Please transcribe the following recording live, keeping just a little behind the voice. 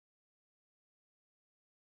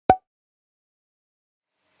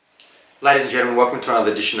Ladies and gentlemen, welcome to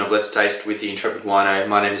another edition of Let's Taste with the Intrepid Wino.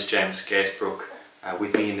 My name is James Garesbrook.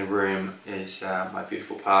 With me in the room is my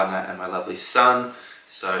beautiful partner and my lovely son.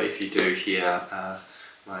 So if you do hear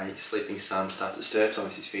my sleeping son start to stir, it's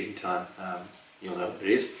obviously feeding time. You'll know what it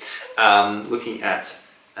is. Looking at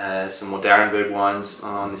some more Darrenberg wines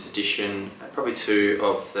on this edition. Probably two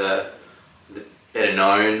of the better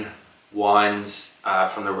known wines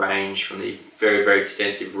from the range, from the very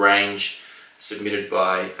extensive range submitted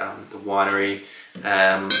by the winery,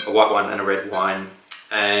 a white wine and a red wine,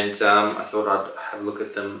 and I thought I'd have a look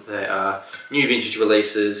at them. They are new vintage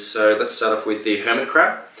releases, so let's start off with the Hermit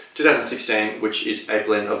Crab 2016, which is a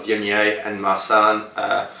blend of Viognier and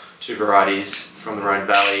Marsanne, two varieties from the Rhone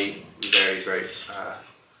Valley, very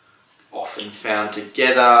often found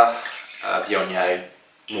together. Viognier,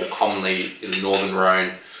 more commonly in the northern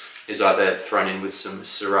Rhone, is either thrown in with some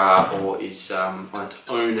Syrah or is on its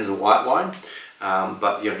own as a white wine.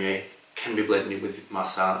 But Viognier can be blended in with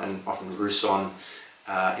Marsanne and often Rousson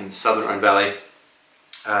in the southern Rhone Valley.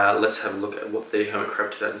 Let's have a look at what the Hermit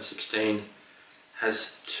Crab 2016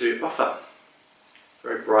 has to offer.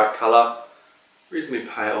 Very bright colour, reasonably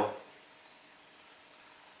pale,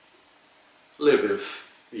 a little bit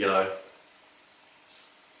of yellow.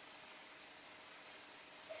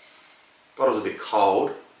 Bottle's a bit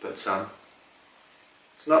cold, but it's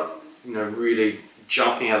not, really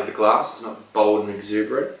jumping out of the glass. It's not bold and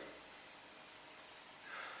exuberant.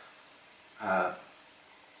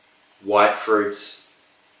 White fruits,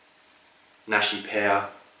 Nashi pear,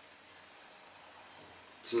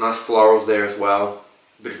 some nice florals there as well.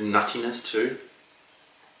 A bit of nuttiness too.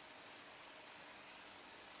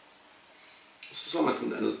 This is almost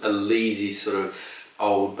a lazy sort of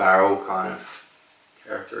old barrel kind of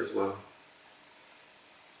character as well.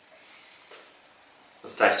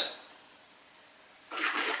 Let's taste.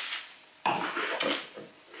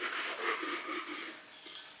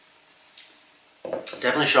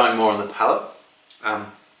 Definitely showing more on the palate.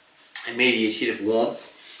 Immediate hit of warmth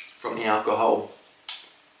from the alcohol.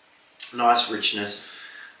 Nice richness.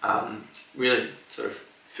 Really sort of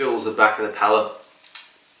fills the back of the palate.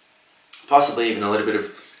 Possibly even a little bit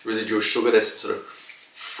of residual sugar. There's some sort of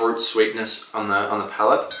fruit sweetness on the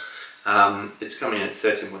palate. It's coming in at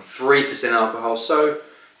 13.3% alcohol, so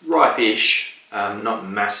ripe-ish, not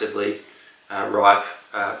massively ripe.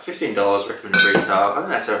 $15 recommended retail. I think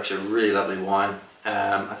that's actually a really lovely wine.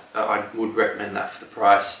 I would recommend that for the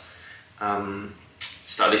price.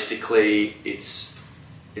 Stylistically,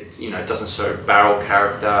 it doesn't serve barrel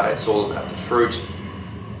character. It's all about the fruit,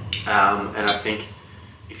 and I think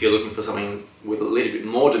if you're looking for something with a little bit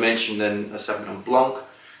more dimension than a Sauvignon Blanc,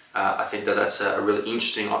 I think that's a really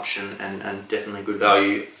interesting option and definitely good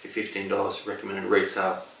value for $15 recommended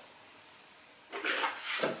retail.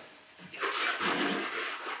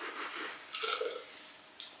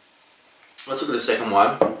 Let's look at the second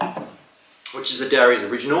one, which is the Darry's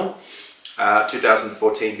Original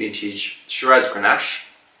 2014 vintage Shiraz Grenache.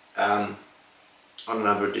 On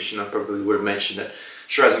another edition I probably would have mentioned that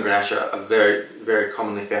Shiraz and Grenache are very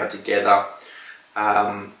commonly found together.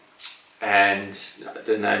 And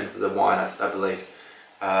the name of the wine, I believe,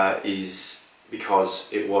 is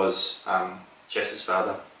because it was Jess's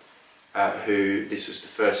father, who this was the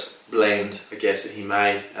first blend, I guess, that he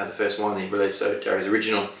made, the first wine that he released. So Darry's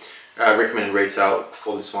Original. Recommended retail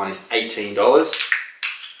for this wine is $18.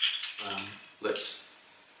 Let's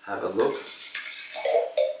have a look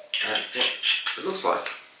at what it looks like.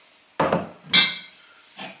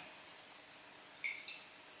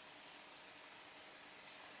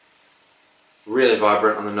 Really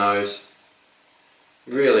vibrant on the nose,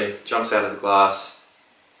 really jumps out of the glass.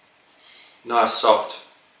 Nice soft,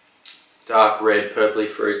 dark red, purpley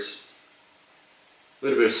fruits. A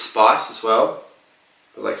little bit of spice as well,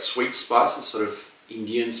 but like sweet spices, sort of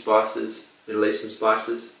Indian spices, Middle Eastern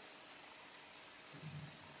spices.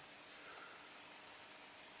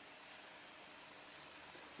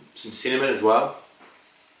 Some cinnamon as well.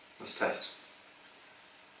 Let's taste.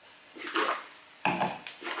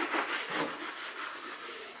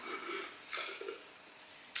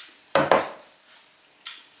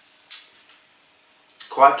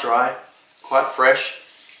 Quite dry, quite fresh,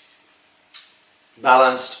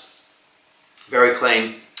 balanced, very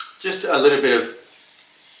clean. Just a little bit of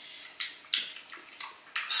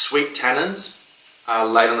sweet tannins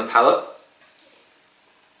laid on the palate.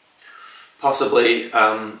 Possibly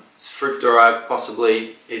it's fruit derived,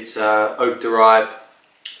 possibly it's oak derived.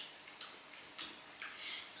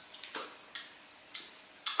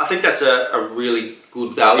 I think that's a really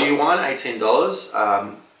good value wine, $18.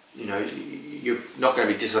 You're not going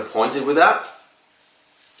to be disappointed with that.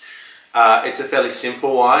 It's a fairly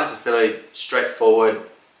simple wine. It's a fairly straightforward,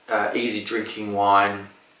 easy drinking wine.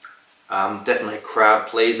 Definitely a crowd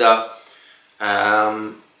pleaser.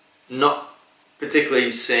 Not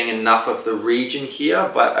particularly seeing enough of the region here,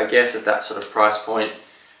 but I guess at that sort of price point,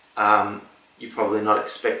 you're probably not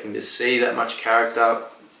expecting to see that much character,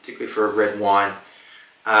 particularly for a red wine.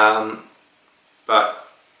 But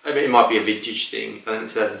I mean, it might be a vintage thing. I think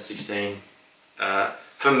 2016,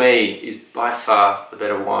 for me, is by far the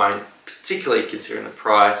better wine, particularly considering the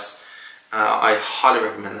price. I highly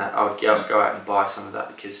recommend that. I would go out and buy some of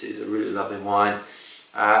that because it's a really lovely wine.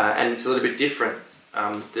 And it's a little bit different.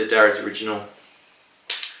 The Darrow's Original,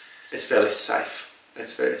 it's fairly safe.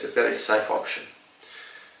 It's a fairly safe option.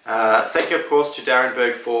 Thank you, of course, to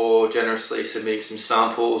Darrenberg for generously submitting some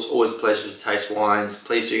samples. Always a pleasure to taste wines.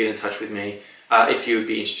 Please do get in touch with me if you would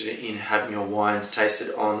be interested in having your wines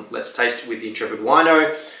tasted on Let's Taste with the Intrepid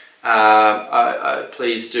Wino.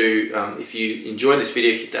 Please do, if you enjoyed this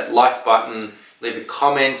video, hit that like button, leave a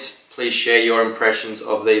comment. Please share your impressions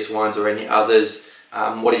of these wines or any others.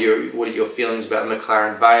 What are your feelings about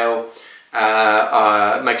McLaren Vale?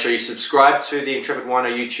 Make sure you subscribe to the Intrepid Wino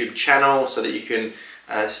YouTube channel so that you can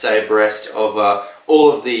stay abreast of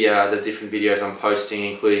all of the different videos I'm posting,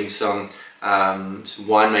 including some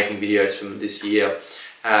winemaking videos from this year.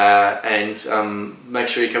 And make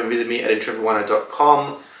sure you come visit me at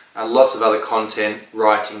intrepidwino.com. Lots of other content,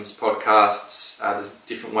 writings, podcasts. There's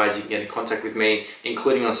different ways you can get in contact with me,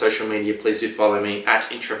 including on social media. Please do follow me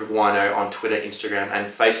at Intrepid Wino on Twitter, Instagram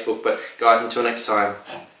and Facebook. But guys, until next time,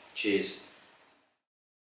 cheers.